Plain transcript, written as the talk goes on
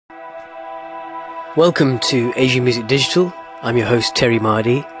Welcome to Asian Music Digital. I'm your host Terry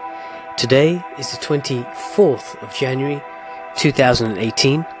Mardi. Today is the 24th of January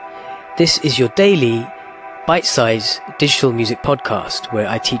 2018. This is your daily bite-sized digital music podcast where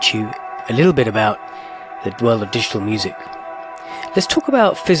I teach you a little bit about the world of digital music. Let's talk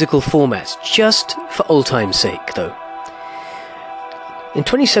about physical formats, just for old time's sake though. In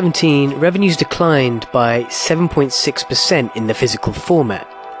 2017, revenues declined by 7.6% in the physical format,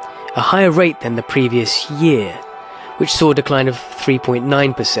 a higher rate than the previous year, which saw a decline of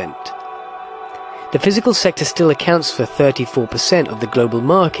 3.9%. The physical sector still accounts for 34% of the global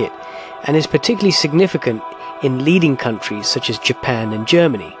market and is particularly significant in leading countries such as Japan and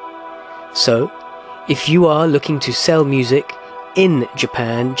Germany. So, if you are looking to sell music in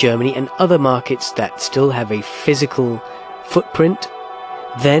Japan, Germany and other markets that still have a physical footprint,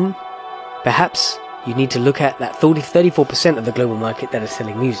 then perhaps you need to look at that 34% of the global market that is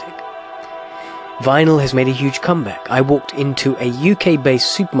selling music. Vinyl has made a huge comeback. I walked into a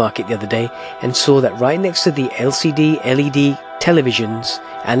UK-based supermarket the other day and saw that right next to the LCD, LED televisions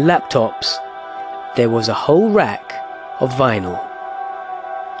and laptops, there was a whole rack of vinyl.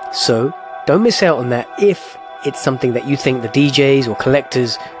 So, don't miss out on that if it's something that you think the DJs or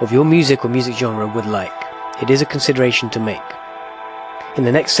collectors of your music or music genre would like. It is a consideration to make. In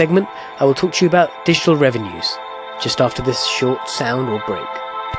the next segment, I will talk to you about digital revenues, just after this short sound or break.